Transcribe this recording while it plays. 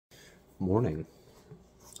Morning.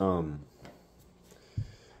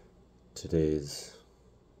 Today's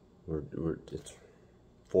it's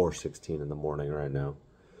 4:16 in the morning right now,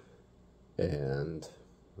 and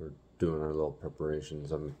we're doing our little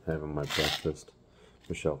preparations. I'm having my breakfast.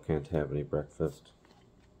 Michelle can't have any breakfast,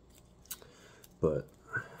 but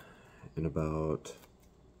in about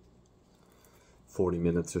 40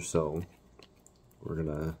 minutes or so, we're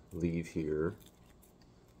gonna leave here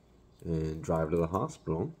and drive to the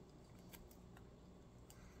hospital.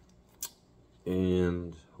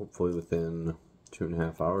 And hopefully within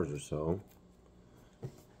 2.5 hours or so,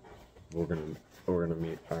 we're gonna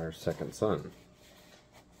meet our second son.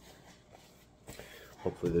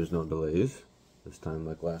 Hopefully there's no delays this time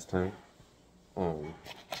like last time.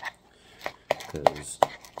 Because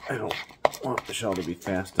I don't want Michelle to be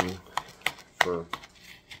fasting for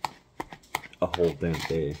a whole damn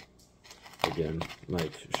day again,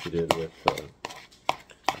 like she did with our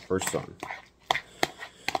first son.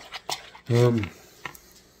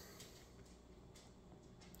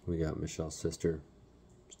 We got Michelle's sister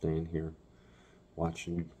staying here,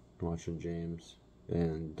 watching James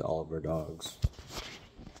and all of our dogs.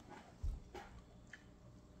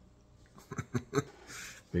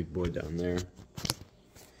 Big boy down there.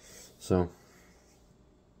 So,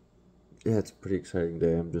 yeah, it's a pretty exciting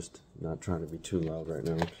day. I'm just not trying to be too loud right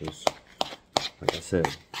now because, like I said,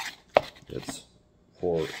 it's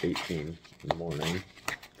 4:18 in the morning.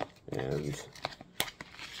 And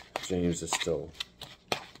James is still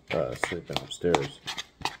sleeping upstairs.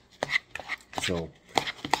 So,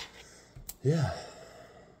 yeah,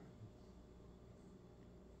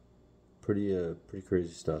 pretty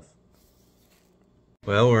crazy stuff.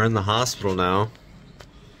 Well, we're in the hospital now.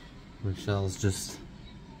 Michelle's just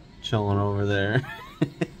chilling over there.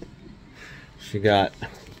 She got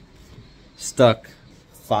stuck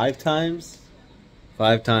 5 times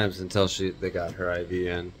until they got her IV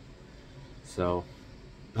in. So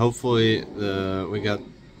hopefully we got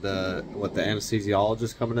the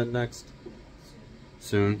anesthesiologist coming in next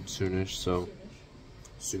soonish.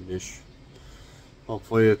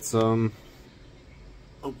 Hopefully it's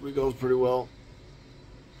hopefully goes pretty well.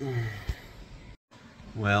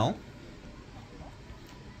 Well,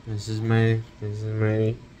 this is my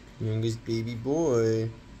youngest baby boy.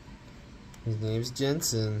 His name's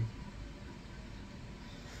Jensen.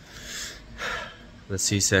 The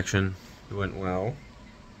C-section went well.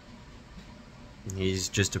 He's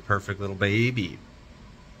just a perfect little baby.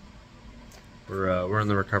 We're in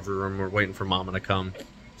the recovery room. We're waiting for Mama to come.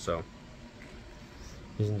 So,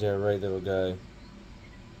 isn't that right, little guy?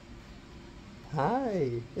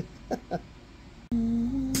 Hi.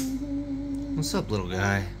 What's up, little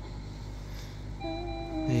guy?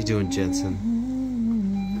 How you doing, Jensen?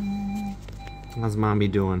 How's Mommy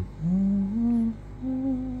doing?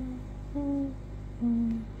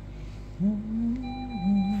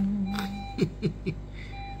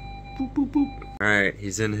 Boop, boop, boop. Alright,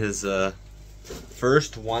 he's in his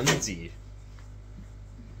first onesie.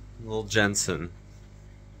 Little Jensen.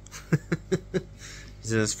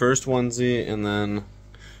 He's in his first onesie, and then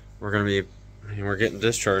we're getting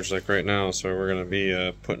discharged like right now, so we're gonna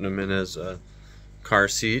be putting him in his car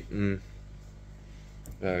seat and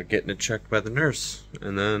getting it checked by the nurse,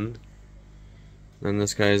 and then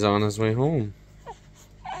this guy's on his way home.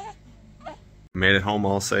 Made it home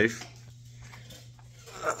all safe.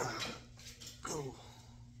 Little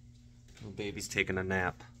baby's taking a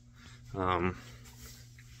nap.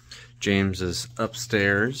 James is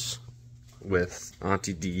upstairs with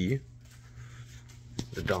Auntie D.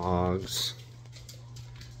 The dogs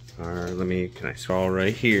are, can I scroll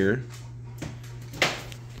right here?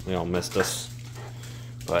 They all missed us.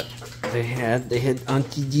 But they had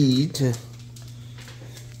Auntie D to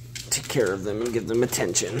take care of them and give them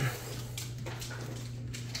attention.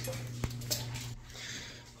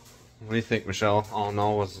 What do you think, Michelle? All in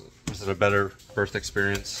all, was it a better birth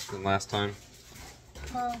experience than last time?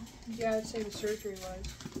 Yeah, I'd say the surgery was.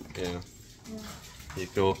 Yeah. Yeah. You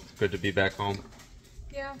feel good to be back home?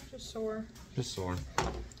 Yeah, just sore. Just sore.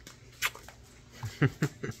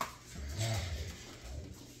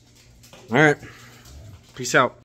 Alright. Peace out.